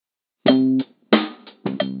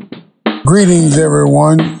Greetings,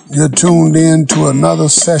 everyone. You're tuned in to another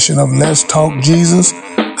session of Let's Talk Jesus.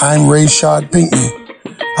 I'm Rai-shaud Pinkney.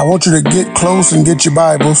 I want you to get close and get your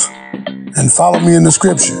Bibles and follow me in the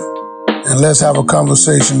scripture. And let's have a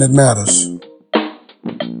conversation that matters.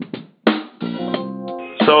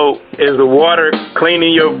 So, is the water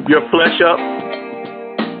cleaning your flesh up?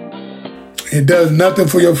 It does nothing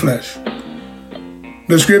for your flesh.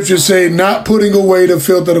 The scriptures say, not putting away the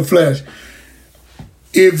filth of the flesh.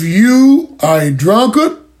 If you are a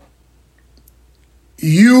drunkard,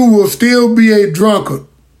 you will still be a drunkard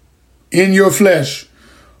in your flesh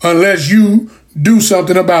unless you do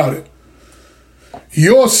something about it.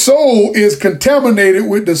 Your soul is contaminated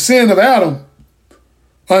with the sin of Adam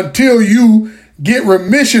until you get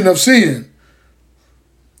remission of sin.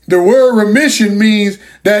 The word remission means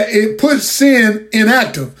that it puts sin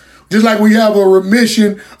inactive. Just like we have a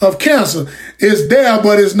remission of cancer. It's there,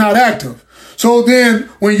 but it's not active. So then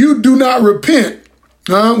when you do not repent,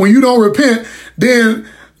 when you don't repent, then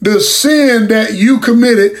the sin that you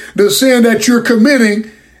committed, the sin that you're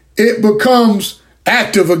committing, it becomes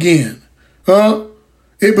active again.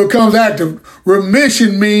 It becomes active.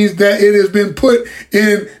 Remission means that it has been put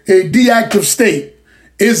in a deactive state.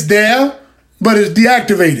 It's there, but it's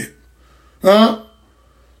deactivated.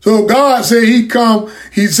 So God said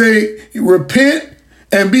he say, repent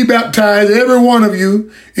and be baptized, every one of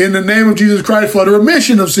you, in the name of Jesus Christ for the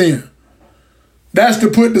remission of sin. That's to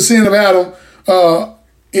put the sin of Adam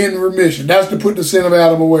in remission. That's to put the sin of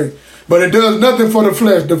Adam away. But it does nothing for the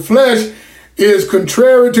flesh. The flesh is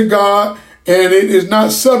contrary to God, and it is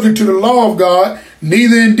not subject to the law of God,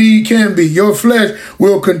 neither indeed can be. Your flesh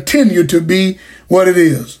will continue to be what it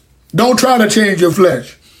is. Don't try to change your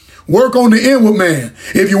flesh. Work on the inward man.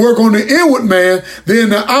 If you work on the inward man, then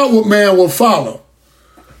the outward man will follow.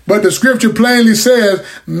 But the scripture plainly says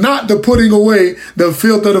not the putting away the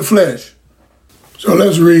filth of the flesh. So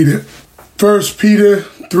let's read it. 1 Peter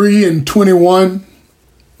 3:21.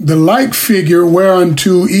 The like figure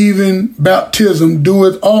whereunto even baptism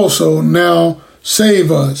doeth also now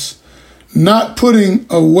save us, not putting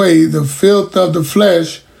away the filth of the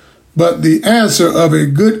flesh, but the answer of a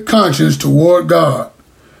good conscience toward God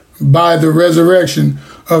by the resurrection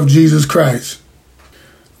of Jesus Christ.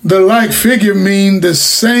 The like figure mean the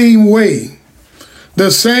same way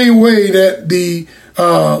that the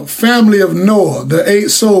family of Noah, the 8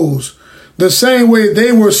 souls, the same way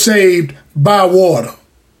they were saved by water.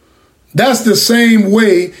 That's the same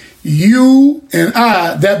way you and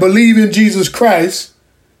I that believe in Jesus Christ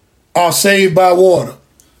are saved by water.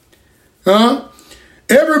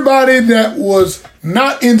 Everybody that was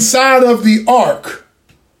not inside of the ark,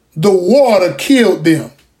 the water killed them.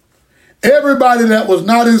 Everybody that was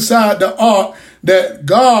not inside the ark that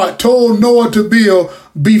God told Noah to build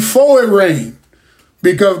before it rained,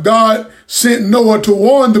 because God sent Noah to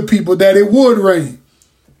warn the people that it would rain.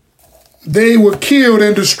 They were killed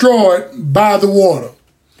and destroyed by the water.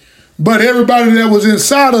 But everybody that was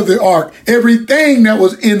inside of the ark, everything that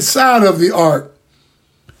was inside of the ark,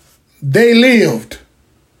 they lived.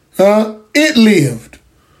 It lived.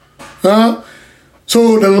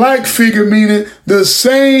 So the like figure meaning the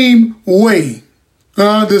same way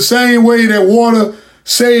that water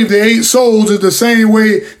saved the 8 souls is the same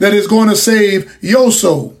way that it's going to save your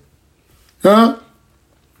soul.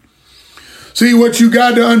 See, what you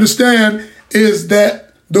got to understand is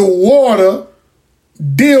that the water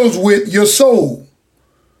deals with your soul.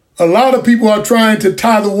 A lot of people are trying to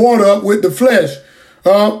tie the water up with the flesh.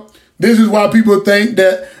 This is why people think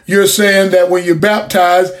that you're saying that when you're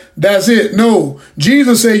baptized, that's it. No,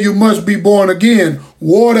 Jesus said you must be born again,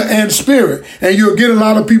 water and spirit. And you'll get a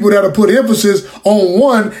lot of people that'll put emphasis on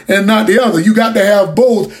one and not the other. You got to have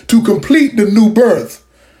both to complete the new birth.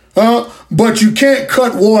 But you can't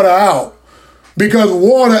cut water out, because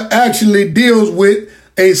water actually deals with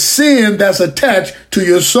a sin that's attached to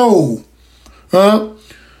your soul.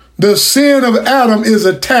 The sin of Adam is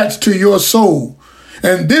attached to your soul.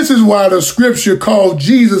 And this is why the scripture called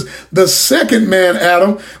Jesus the second man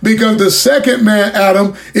Adam, because the second man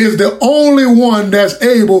Adam is the only one that's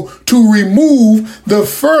able to remove the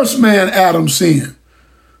first man Adam's sin.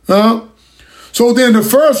 So then the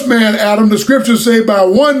first man Adam, the scriptures say by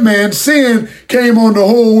one man sin came on the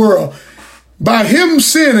whole world. By him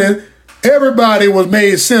sinning, everybody was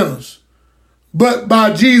made sinners. But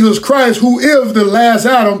by Jesus Christ, who is the last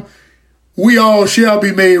Adam, we all shall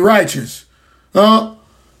be made righteous.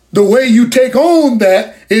 The way you take on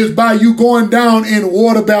that is by you going down in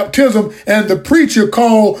water baptism, and the preacher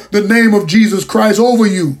called the name of Jesus Christ over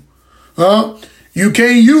you. You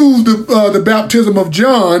can't use the baptism of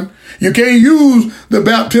John. You can't use the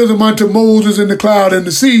baptism unto Moses in the cloud and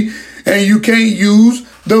the sea. And you can't use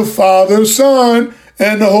the Father, Son,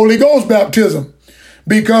 and the Holy Ghost baptism,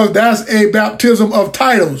 because that's a baptism of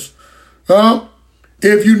titles.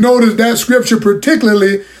 If you notice, that scripture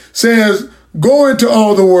particularly says, go into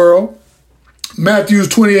all the world, Matthew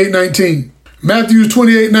 28:19. Matthew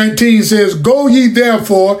 28:19 says, go ye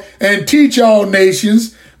therefore and teach all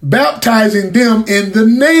nations, baptizing them in the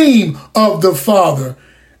name of the Father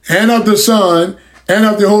and of the Son and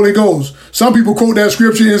of the Holy Ghost. Some people quote that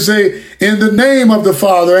scripture and say, in the name of the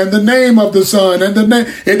Father and the name of the Son and the name.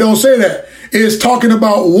 It don't say that. It's talking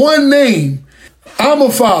about one name. I'm a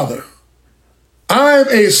father. I'm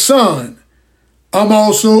a son. I'm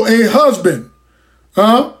also a husband.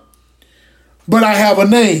 But I have a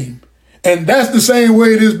name. And that's the same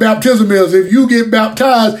way this baptism is. If you get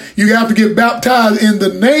baptized, you have to get baptized in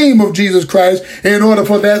the name of Jesus Christ in order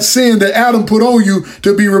for that sin that Adam put on you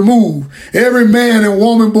to be removed. Every man and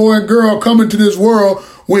woman, boy and girl come into this world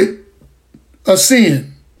with a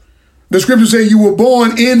sin. The scriptures say you were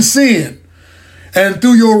born in sin. And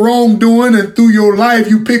through your wrongdoing and through your life,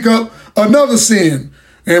 you pick up another sin.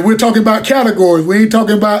 And we're talking about categories. We ain't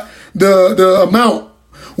talking about the amount.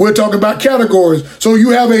 We're talking about categories. So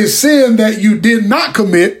you have a sin that you did not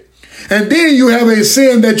commit, and then you have a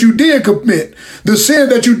sin that you did commit. The sin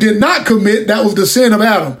that you did not commit, that was the sin of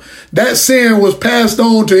Adam. That sin was passed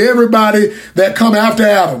on to everybody that come after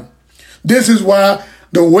Adam. This is why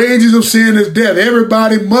the wages of sin is death.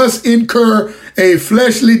 Everybody must incur a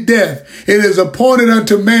fleshly death. It is appointed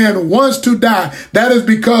unto man once to die. That is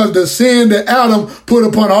because the sin that Adam put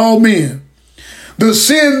upon all men. The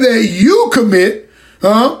sin that you commit,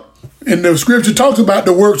 and the scripture talks about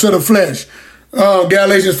the works of the flesh.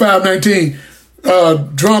 Galatians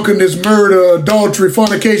 5:19, drunkenness, murder, adultery,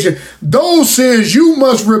 fornication. Those sins you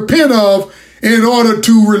must repent of in order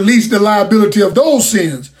to release the liability of those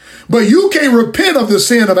sins. But you can't repent of the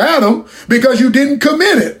sin of Adam because you didn't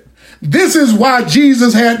commit it. This is why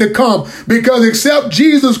Jesus had to come, because except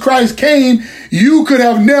Jesus Christ came, you could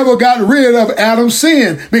have never got rid of Adam's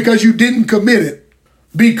sin because you didn't commit it.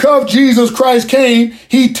 Because Jesus Christ came,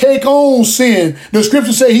 he take on sin. The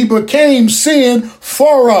scriptures say he became sin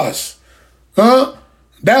for us. That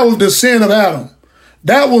was the sin of Adam.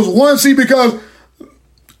 That was one. See, because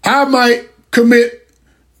I might commit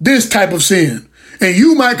this type of sin and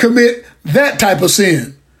you might commit that type of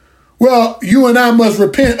sin. Well, you and I must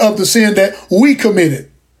repent of the sin that we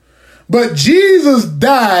committed. But Jesus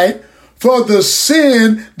died for the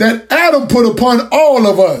sin that Adam put upon all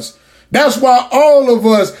of us. That's why all of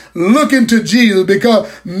us look into Jesus,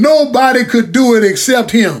 because nobody could do it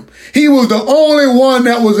except him. He was the only one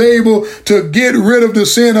that was able to get rid of the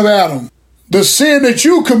sin of Adam. The sin that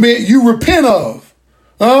you commit, you repent of.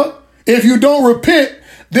 If you don't repent,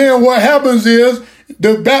 then what happens is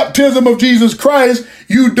the baptism of Jesus Christ,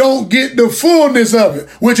 you don't get the fullness of it,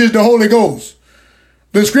 which is the Holy Ghost.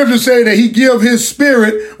 The scriptures say that he give his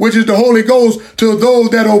spirit, which is the Holy Ghost, to those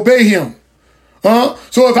that obey him.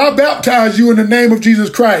 So if I baptize you in the name of Jesus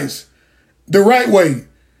Christ, the right way,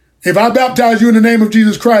 if I baptize you in the name of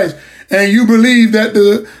Jesus Christ and you believe that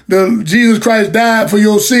the Jesus Christ died for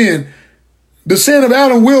your sin, the sin of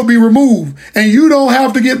Adam will be removed, and you don't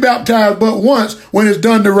have to get baptized but once when it's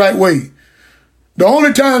done the right way. The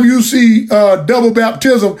only time you see double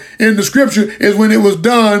baptism in the scripture is when it was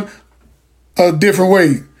done a different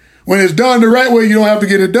way. When it's done the right way, you don't have to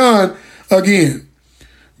get it done again.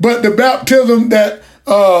 But the baptism that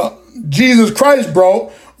Jesus Christ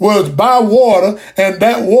brought was by water, and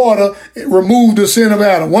that water removed the sin of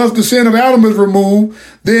Adam. Once the sin of Adam is removed,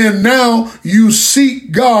 then now you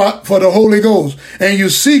seek God for the Holy Ghost, and you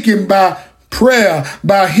seek him by prayer,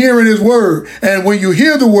 by hearing his word. And when you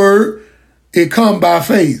hear the word, it comes by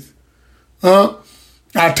faith.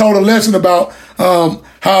 I taught a lesson about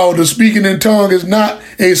how the speaking in tongue is not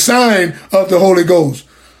a sign of the Holy Ghost.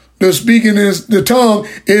 The tongue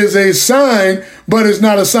is a sign, but it's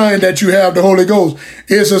not a sign that you have the Holy Ghost.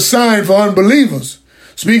 It's a sign for unbelievers.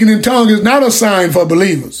 Speaking in tongue is not a sign for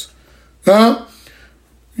believers. You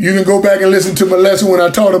can go back and listen to my lesson when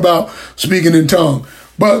I taught about speaking in tongue.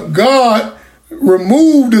 But God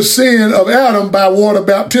removed the sin of Adam by water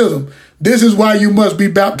baptism. This is why you must be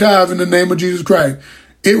baptized in the name of Jesus Christ.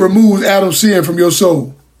 It removes Adam's sin from your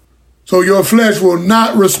soul. So your flesh will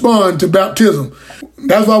not respond to baptism.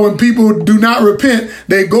 That's why when people do not repent,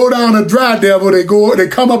 they go down a dry devil, they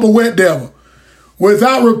come up a wet devil.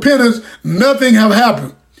 Without repentance, nothing have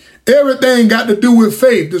happened. Everything got to do with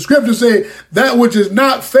faith. The scriptures say that which is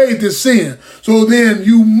not faith is sin. So then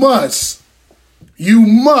you must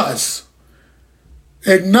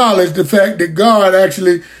acknowledge the fact that God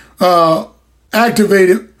actually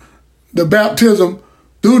activated the baptism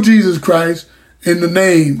through Jesus Christ in the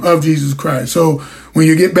name of Jesus Christ. So when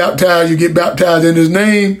you get baptized in his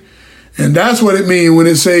name. And that's what it means when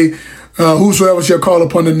it say, whosoever shall call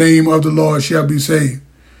upon the name of the Lord shall be saved.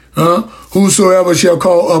 Whosoever shall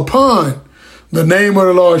call upon the name of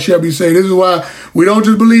the Lord shall be saved. This is why we don't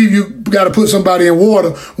just believe you got to put somebody in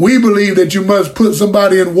water. We believe that you must put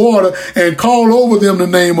somebody in water and call over them the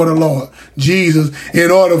name of the Lord, Jesus,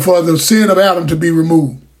 in order for the sin of Adam to be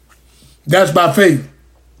removed. That's by faith.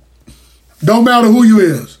 Don't matter who you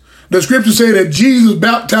is. The scriptures say that Jesus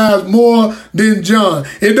baptized more than John.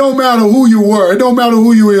 It don't matter who you were. It don't matter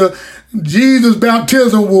who you are. Jesus'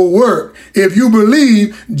 baptism will work. If you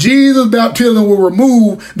believe, Jesus' baptism will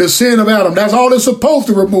remove the sin of Adam. That's all it's supposed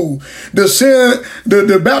to remove.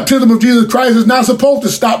 The baptism of Jesus Christ is not supposed to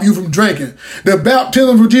stop you from drinking. The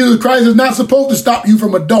baptism of Jesus Christ is not supposed to stop you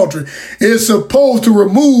from adultery. It's supposed to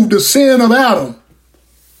remove the sin of Adam.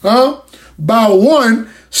 By one,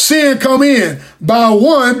 sin come in. By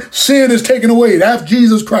one, sin is taken away. That's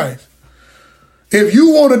Jesus Christ. If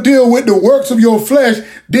you want to deal with the works of your flesh,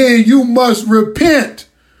 then you must repent.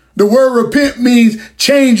 The word repent means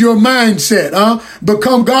change your mindset,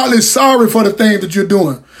 become godly sorry for the things that you're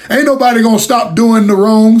doing. Ain't nobody going to stop doing the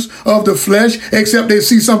wrongs of the flesh except they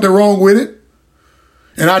see something wrong with it.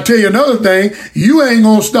 And I tell you another thing, you ain't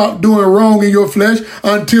going to stop doing wrong in your flesh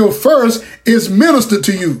until first it's ministered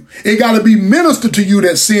to you. It got to be ministered to you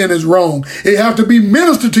that sin is wrong. It have to be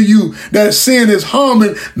ministered to you that sin is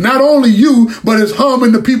harming not only you, but it's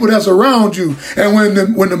harming the people that's around you. And when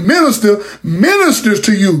the minister ministers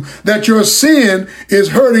to you that your sin is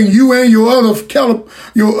hurting you and your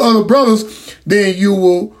other brothers, then you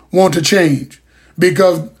will want to change,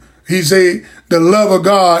 because he say the love of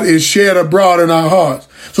God is shed abroad in our hearts.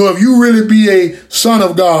 So if you really be a son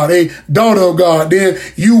of God, a daughter of God, then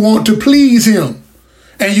you want to please him.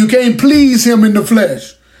 And you can't please him in the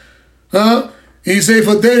flesh. He say,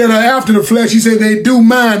 for they that are after the flesh, he said they do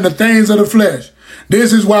mind the things of the flesh.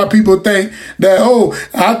 This is why people think that,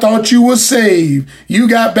 I thought you were saved. You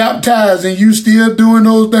got baptized and you still doing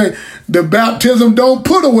those things. The baptism don't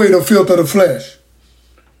put away the filth of the flesh.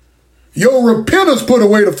 Your repentance put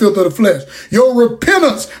away the filth of the flesh. Your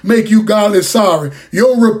repentance make you godly sorry.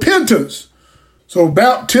 Your repentance. So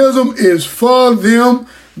baptism is for them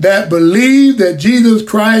that believe that Jesus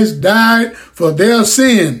Christ died for their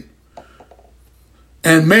sin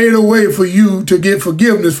and made a way for you to get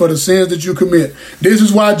forgiveness for the sins that you commit. This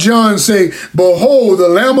is why John say, behold, the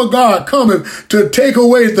Lamb of God cometh to take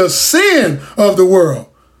away the sin of the world.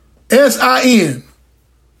 S-I-N.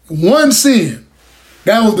 One sin.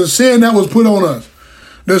 That was the sin that was put on us.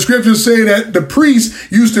 The scriptures say that the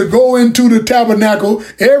priest used to go into the tabernacle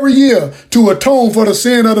every year to atone for the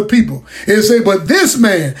sin of the people. It say, but this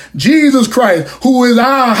man, Jesus Christ, who is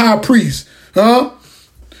our high priest,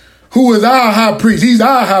 who is our high priest. He's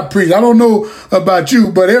our high priest. I don't know about you,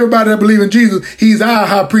 but everybody that believes in Jesus, he's our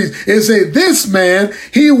high priest. It say this man,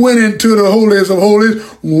 he went into the holiest of holies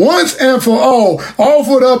once and for all,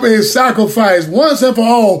 offered up a sacrifice once and for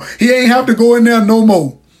all. He ain't have to go in there no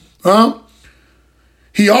more.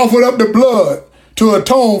 He offered up the blood to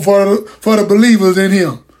atone for the believers in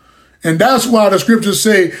him. And that's why the scriptures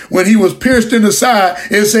say when he was pierced in the side,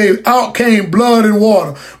 it say out came blood and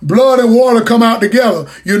water. Blood and water come out together.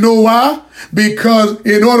 You know why? Because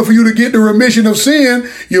in order for you to get the remission of sin,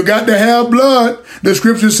 you got to have blood. The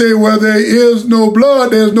scriptures say where there is no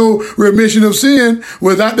blood, there's no remission of sin.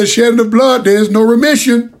 Without the shedding of blood, there's no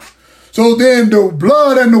remission. So then the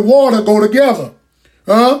blood and the water go together.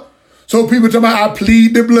 So people talk about, I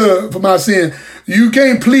plead the blood for my sin. You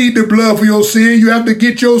can't plead the blood for your sin. You have to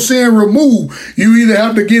get your sin removed. You either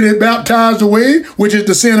have to get it baptized away, which is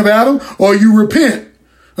the sin of Adam, or you repent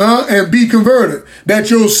and be converted, that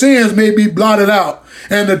your sins may be blotted out,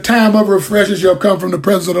 and the time of refreshing shall come from the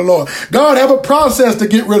presence of the Lord. God have a process to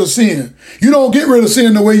get rid of sin. You don't get rid of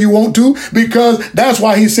sin the way you want to, because that's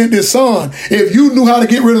why he sent his son. If you knew how to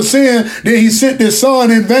get rid of sin, then he sent his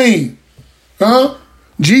son in vain.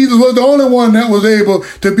 Jesus was the only one that was able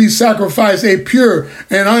to be sacrificed, a pure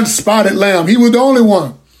and unspotted lamb. He was the only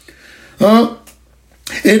one.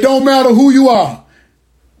 It don't matter who you are.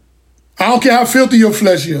 I don't care how filthy your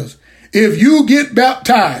flesh is. If you get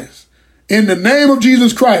baptized in the name of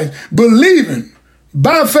Jesus Christ, believing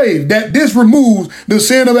by faith that this removes the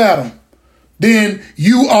sin of Adam, then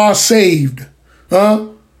you are saved.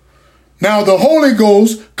 Now, the Holy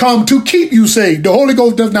Ghost come to keep you saved. The Holy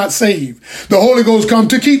Ghost does not save. The Holy Ghost come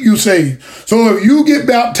to keep you saved. So if you get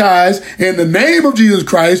baptized in the name of Jesus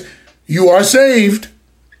Christ, you are saved.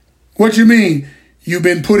 What you mean? You've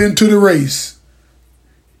been put into the race.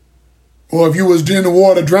 Or if you was in the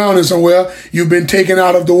water drowning somewhere, you've been taken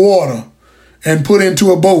out of the water and put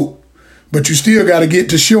into a boat. But you still got to get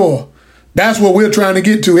to shore. That's what we're trying to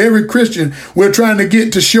get to. Every Christian, we're trying to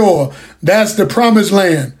get to shore. That's the promised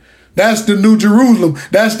land. That's the New Jerusalem.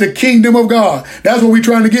 That's the kingdom of God. That's what we're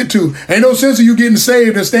trying to get to. Ain't no sense of you getting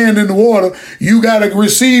saved and standing in the water. You got to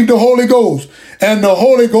receive the Holy Ghost. And the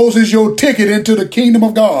Holy Ghost is your ticket into the kingdom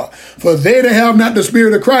of God. For they that have not the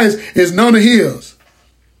Spirit of Christ is none of his.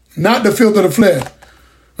 Not the filth of the flesh.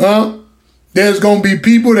 There's going to be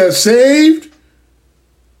people that's saved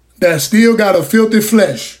that still got a filthy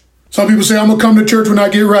flesh. Some people say, I'm going to come to church when I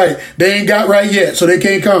get right. They ain't got right yet, so they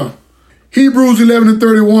can't come. Hebrews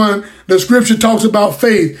 11:31, the scripture talks about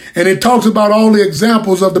faith, and it talks about all the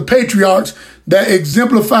examples of the patriarchs that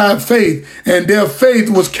exemplified faith, and their faith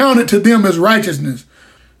was counted to them as righteousness.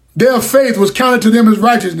 Their faith was counted to them as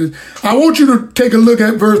righteousness. I want you to take a look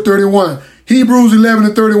at verse 31. Hebrews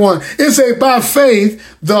 11:31. It says, by faith,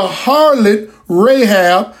 the harlot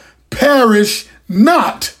Rahab perished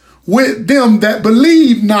not with them that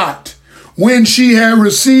believed not, when she had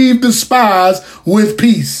received the spies with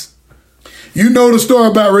peace. You know the story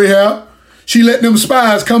about Rahab. She let them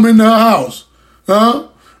spies come into her house.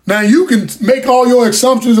 Now you can make all your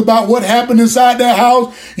assumptions about what happened inside that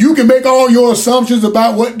house. You can make all your assumptions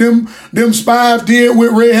about what them spies did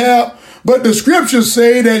with Rahab. But the scriptures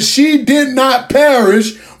say that she did not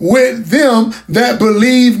perish with them that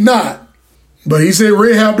believed not. But he said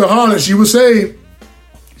Rahab the harlot, she was saved.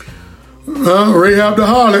 Rahab the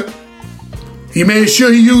harlot. He made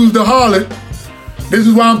sure he used the harlot. This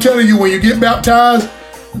is why I'm telling you, when you get baptized,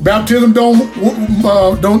 baptism does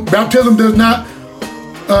not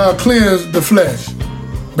cleanse the flesh.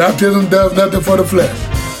 Baptism does nothing for the flesh.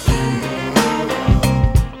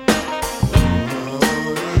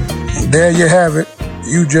 There you have it.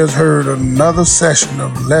 You just heard another session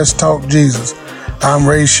of Let's Talk Jesus. I'm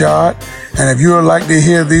Rai-shaud, and if you would like to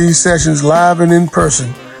hear these sessions live and in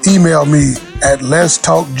person, email me at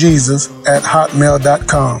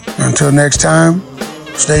letstalkjesus@hotmail.com. Until next time,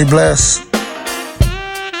 stay blessed.